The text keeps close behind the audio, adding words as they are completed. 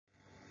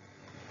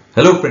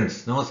Hello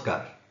friends,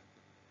 Namaskar.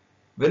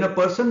 When a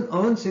person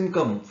earns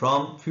income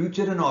from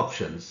future and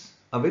options,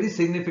 a very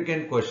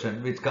significant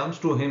question which comes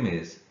to him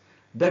is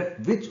that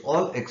which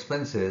all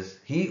expenses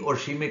he or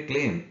she may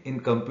claim in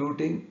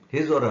computing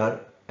his or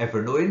her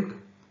F&O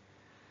income.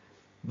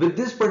 With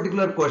this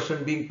particular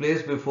question being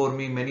placed before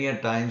me many a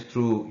times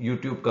through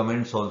YouTube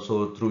comments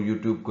also, through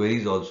YouTube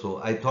queries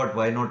also, I thought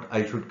why not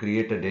I should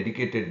create a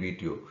dedicated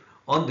video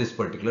on this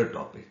particular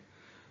topic.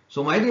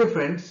 So my dear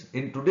friends,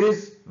 in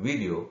today's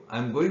video, I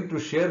am going to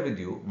share with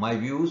you my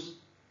views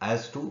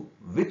as to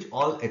which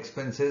all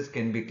expenses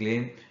can be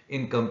claimed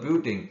in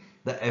computing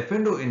the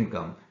F&O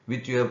income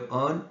which you have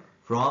earned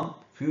from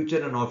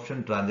future and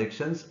option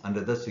transactions under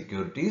the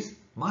securities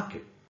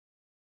market.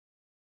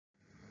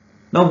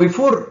 Now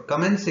before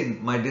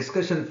commencing my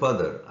discussion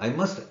further, I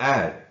must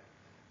add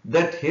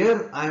that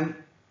here I am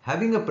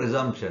having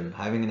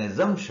an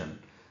assumption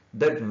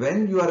that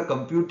when you are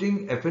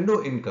computing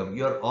F&O income,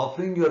 you are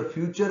offering your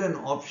future and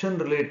option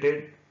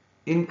related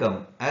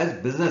income as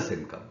business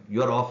income.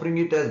 You are offering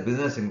it as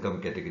business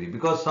income category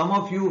because some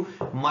of you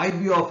might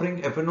be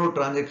offering F&O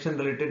transaction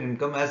related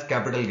income as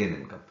capital gain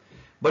income.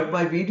 But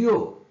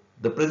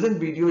the present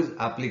video is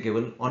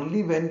applicable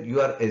only when you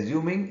are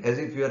assuming as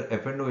if your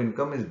F&O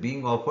income is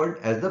being offered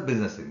as the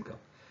business income.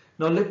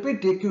 Now let me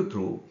take you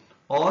through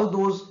all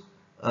those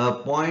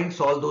points,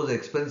 all those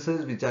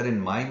expenses which are in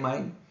my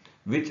mind,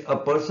 which a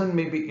person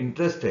may be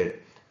interested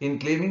in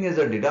claiming as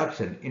a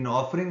deduction in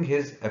offering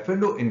his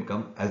F&O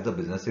income as the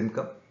business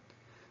income.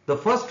 The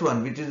first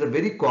one, which is a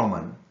very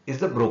common, is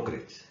the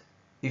brokerage.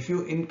 If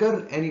you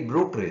incur any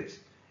brokerage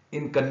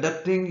in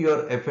conducting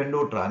your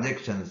F&O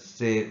transactions,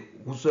 say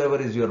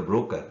whosoever is your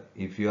broker,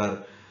 if you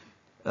are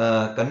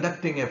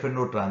conducting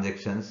F&O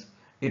transactions,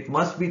 it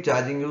must be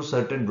charging you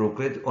certain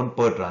brokerage on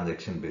per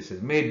transaction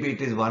basis. Maybe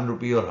it is 1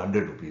 rupee or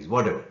 100 rupees,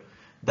 whatever.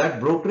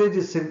 That brokerage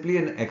is simply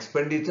an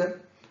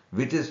expenditure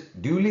which is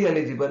duly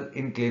eligible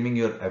in claiming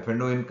your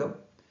F&O income.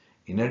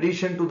 In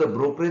addition to the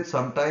brokerage,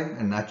 sometime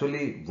and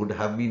naturally would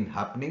have been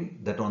happening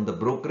that on the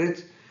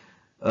brokerage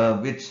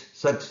which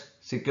such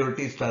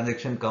securities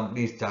transaction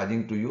company is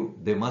charging to you,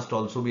 they must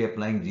also be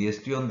applying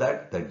GST on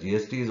that. That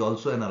GST is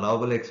also an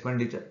allowable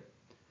expenditure.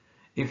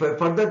 If I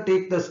further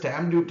take the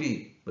stamp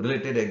duty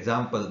related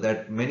example,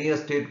 that many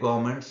state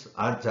governments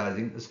are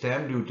charging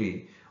stamp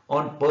duty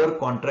on per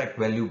contract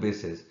value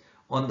basis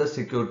on the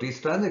securities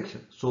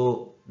transaction.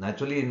 So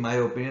naturally, in my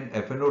opinion,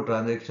 F&O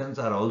transactions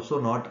are also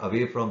not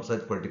away from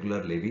such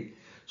particular levy.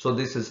 So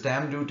this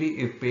stamp duty,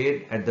 if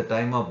paid at the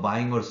time of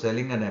buying or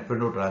selling an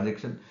F&O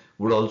transaction,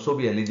 would also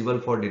be eligible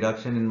for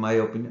deduction in my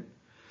opinion.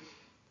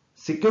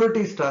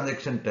 Securities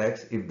transaction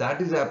tax, if that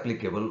is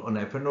applicable on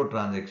F&O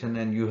transaction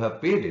and you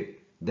have paid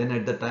it, then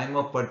at the time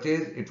of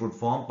purchase, it would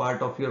form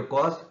part of your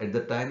cost. At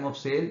the time of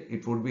sale,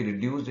 it would be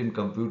reduced in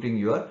computing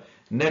your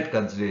net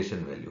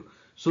consideration value.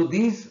 So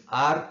these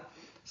are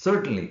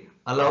certainly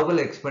allowable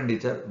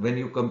expenditure when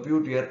you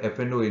compute your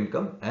F&O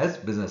income as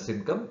business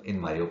income, in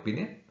my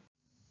opinion.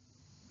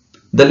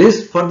 The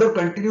list further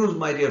continues,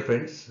 my dear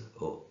friends.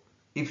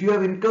 If you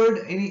have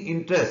incurred any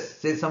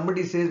interest, say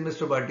somebody says,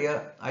 Mr.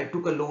 Bhatia, I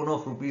took a loan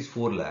of rupees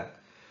 4 lakh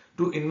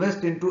to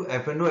invest into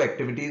F&O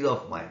activities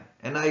of mine,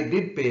 and I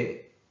did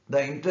pay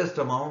the interest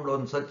amount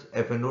on such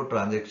F&O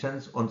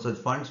transactions, on such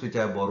funds which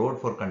I have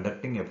borrowed for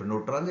conducting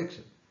F&O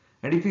transaction.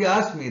 And if he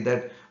asks me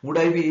that would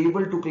I be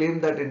able to claim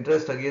that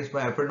interest against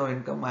my F&O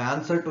income, my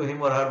answer to him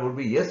or her would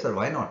be yes sir,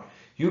 why not?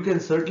 You can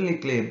certainly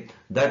claim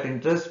that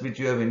interest which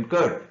you have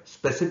incurred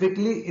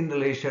specifically in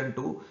relation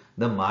to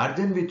the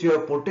margin which you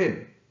have put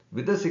in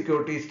with the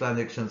securities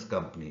transactions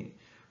company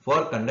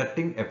for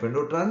conducting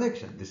F&O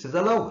transaction. This is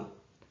allowable.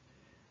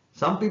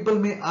 Some people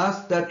may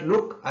ask that,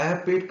 look, I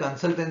have paid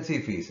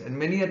consultancy fees, and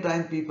many a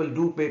time people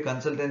do pay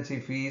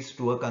consultancy fees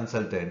to a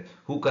consultant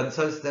who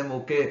consults them,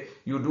 okay,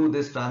 you do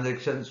this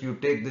transactions, you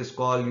take this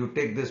call, you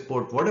take this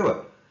port,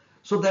 whatever.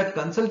 So that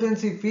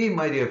consultancy fee,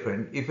 my dear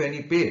friend, if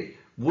any paid,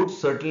 would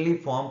certainly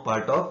form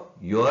part of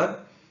your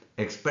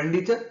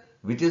expenditure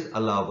which is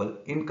allowable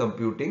in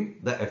computing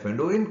the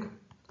F&O income.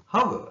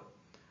 However,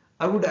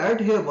 I would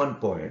add here one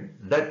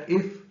point that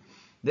if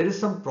there is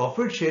some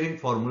profit sharing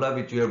formula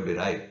which you have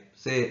derived,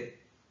 say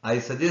I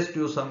suggest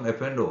you some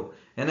F&O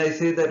and I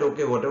say that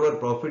okay, whatever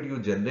profit you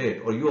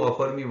generate or you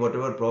offer me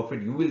whatever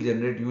profit you will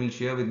generate, you will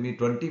share with me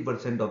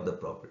 20% of the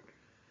profit.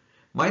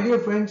 My dear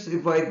friends,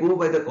 if I go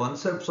by the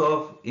concepts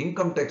of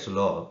income tax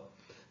law,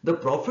 the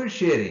profit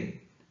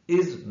sharing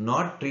is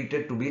not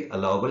treated to be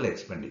allowable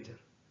expenditure.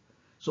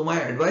 So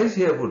my advice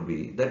here would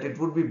be that it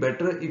would be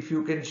better if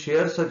you can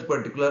share such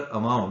particular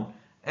amount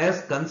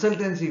as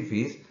consultancy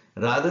fees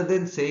rather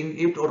than saying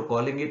it or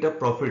calling it a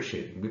profit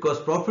sharing,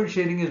 because profit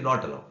sharing is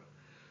not allowed.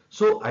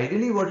 So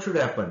ideally what should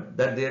happen,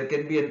 that there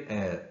can be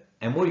an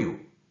MOU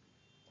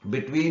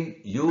between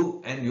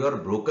you and your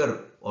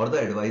broker or the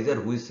advisor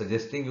who is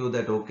suggesting you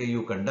that okay,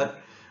 you conduct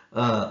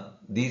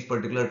these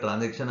particular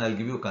transaction, I'll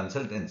give you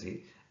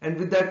consultancy, and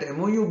with that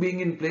MOU being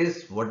in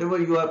place, whatever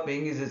you are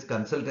paying is his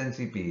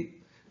consultancy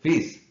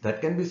fees,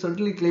 that can be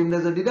certainly claimed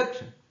as a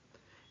deduction.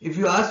 If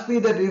you ask me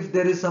that if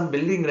there is some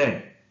building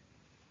rent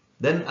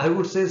then I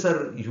would say,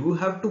 sir, you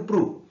have to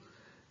prove.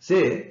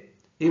 Say,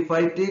 if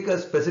I take a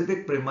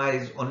specific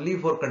premise only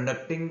for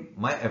conducting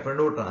my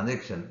F&O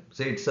transaction,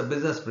 say it's a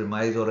business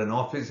premise or an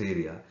office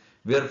area,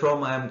 where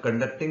from I am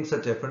conducting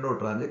such F&O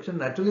transaction,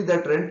 naturally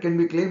that rent can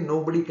be claimed,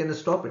 nobody can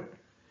stop it.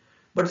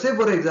 But say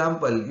for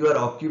example, you are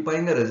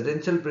occupying a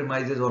residential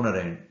premises on a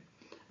rent,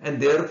 and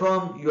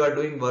therefrom you are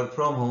doing work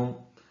from home,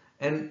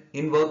 and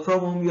in work from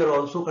home you are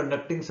also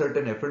conducting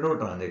certain F&O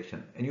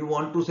transaction, and you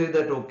want to say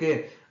that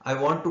okay, I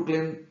want to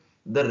claim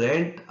the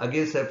rent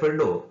against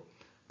F&O.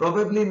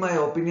 Probably my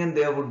opinion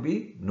there would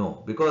be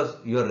no, because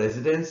your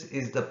residence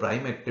is the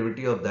prime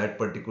activity of that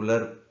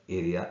particular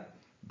area,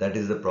 that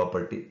is the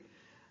property,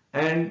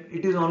 and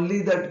it is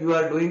only that you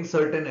are doing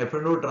certain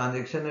F&O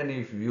transaction, and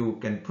if you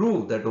can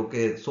prove that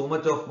okay, so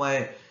much of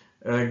my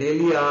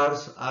daily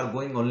hours are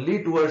going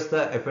only towards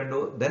the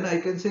F&O, then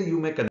I can say you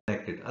may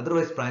connect it.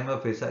 Otherwise, prima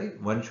facie,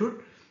 one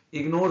should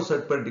ignore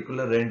such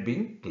particular rent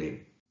being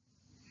claimed.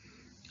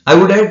 I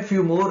would add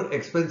few more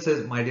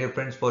expenses, my dear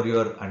friends, for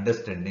your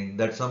understanding,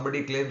 that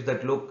somebody claims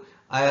that look,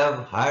 I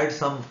have hired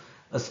some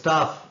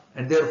staff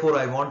and therefore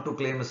I want to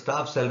claim a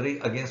staff salary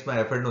against my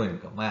F&O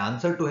income. My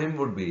answer to him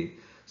would be,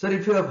 sir,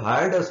 if you have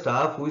hired a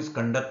staff who is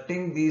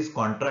conducting these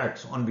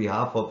contracts on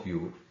behalf of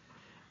you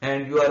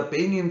and you are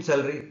paying him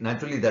salary,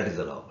 naturally that is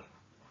allowable.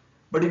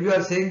 But if you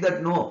are saying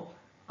that no,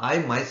 I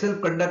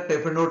myself conduct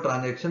F&O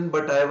transaction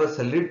but I have a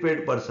salaried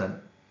paid person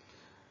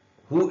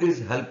who is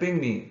helping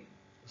me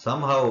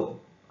somehow,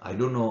 I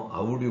don't know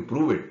how would you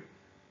prove it,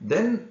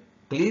 then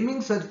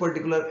claiming such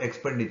particular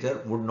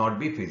expenditure would not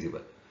be feasible.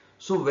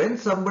 So when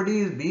somebody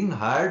is being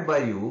hired by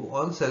you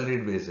on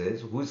salaried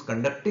basis who is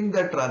conducting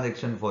that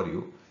transaction for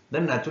you,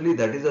 then naturally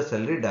that is a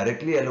salary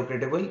directly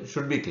allocatable,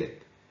 should be claimed.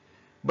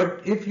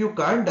 But if you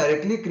can't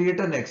directly create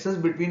a nexus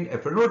between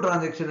F&O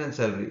transaction and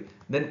salary,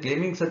 then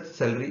claiming such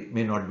salary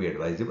may not be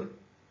advisable.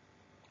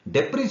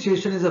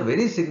 Depreciation is a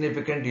very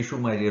significant issue,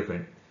 my dear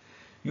friend.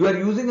 You are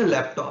using a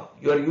laptop,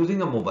 you are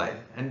using a mobile,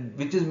 and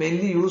which is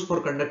mainly used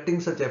for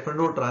conducting such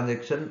F&O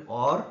transaction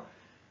or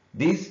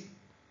these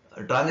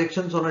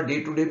transactions on a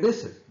day-to-day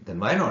basis. Then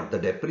why not? The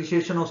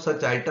depreciation of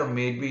such item,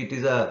 maybe it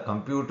is a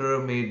computer,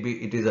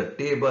 maybe it is a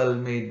table,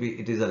 maybe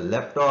it is a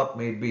laptop,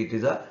 maybe it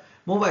is a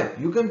mobile.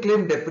 You can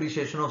claim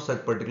depreciation of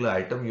such particular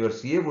item. Your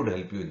CA would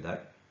help you in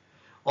that.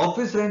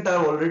 Office rent I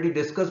have already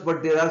discussed,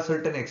 but there are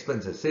certain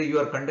expenses. Say you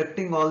are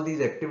conducting all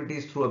these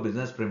activities through a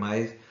business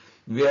premise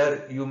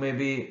where you may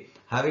be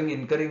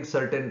incurring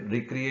certain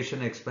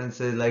recreation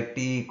expenses like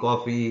tea,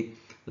 coffee,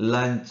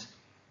 lunch,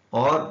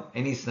 or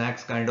any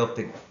snacks kind of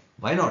thing.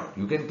 Why not?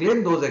 You can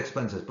claim those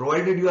expenses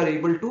provided you are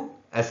able to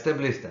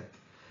establish them.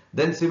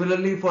 Then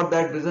similarly for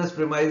that business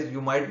premise,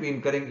 you might be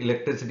incurring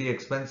electricity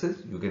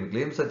expenses. You can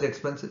claim such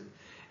expenses.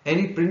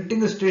 Any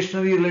printing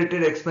stationery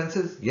related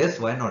expenses? Yes,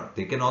 why not?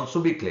 They can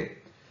also be claimed.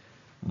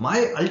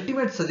 My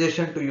ultimate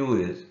suggestion to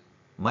you is,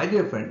 my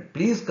dear friend,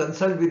 please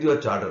consult with your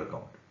chartered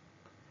accountant.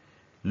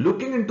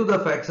 Looking into the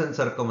facts and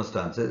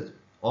circumstances,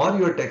 or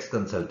your tax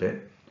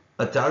consultant,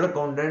 a chartered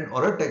accountant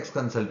or a tax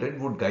consultant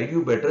would guide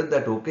you better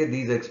that okay,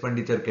 these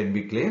expenditure can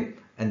be claimed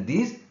and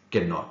these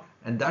cannot.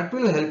 And that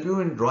will help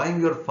you in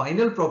drawing your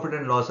final profit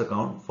and loss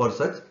account for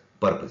such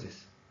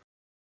purposes.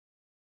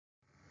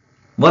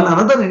 One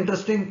another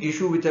interesting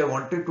issue which I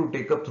wanted to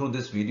take up through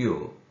this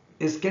video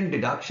is, can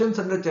deductions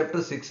under chapter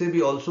 6A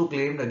be also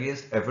claimed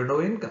against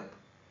F&O income?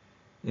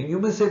 You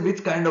may say,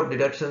 which kind of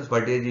deductions,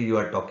 Bhatia you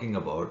are talking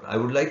about? I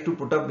would like to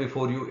put up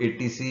before you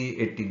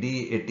 80C,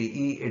 80D,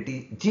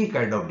 80E, 80G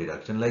kind of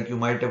deduction. Like you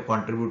might have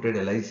contributed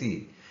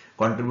LIC,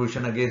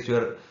 contribution against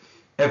your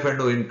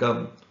F&O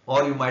income,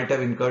 or you might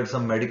have incurred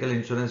some medical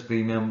insurance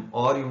premium,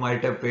 or you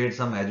might have paid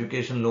some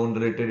education loan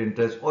related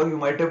interest, or you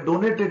might have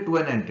donated to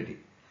an entity.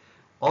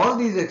 All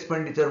these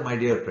expenditure, my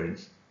dear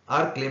friends,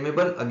 are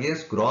claimable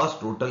against gross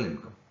total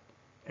income.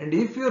 And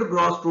if your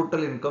gross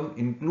total income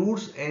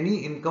includes any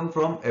income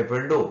from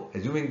F&O,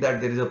 assuming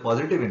that there is a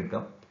positive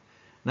income,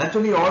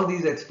 naturally all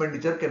these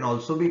expenditure can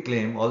also be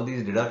claimed, all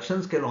these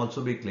deductions can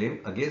also be claimed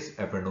against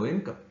F&O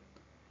income.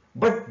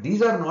 But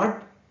these are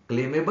not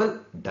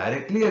claimable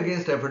directly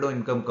against F&O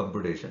income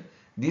computation.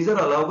 These are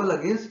allowable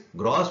against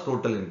gross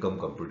total income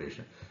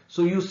computation.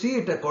 So you see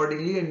it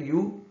accordingly and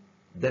you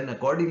then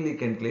accordingly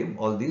can claim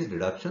all these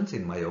deductions,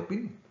 in my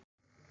opinion.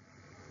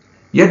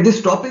 Yet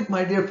this topic,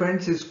 my dear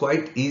friends, is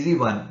quite easy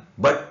one,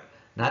 but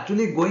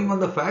naturally going on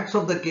the facts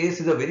of the case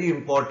is a very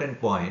important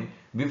point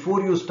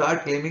before you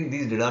start claiming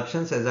these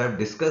deductions, as I have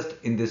discussed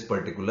in this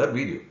particular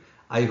video.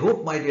 I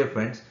hope, my dear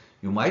friends,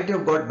 you might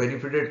have got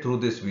benefited through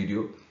this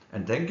video,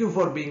 and thank you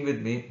for being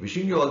with me.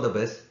 Wishing you all the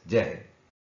best. Jai Hind.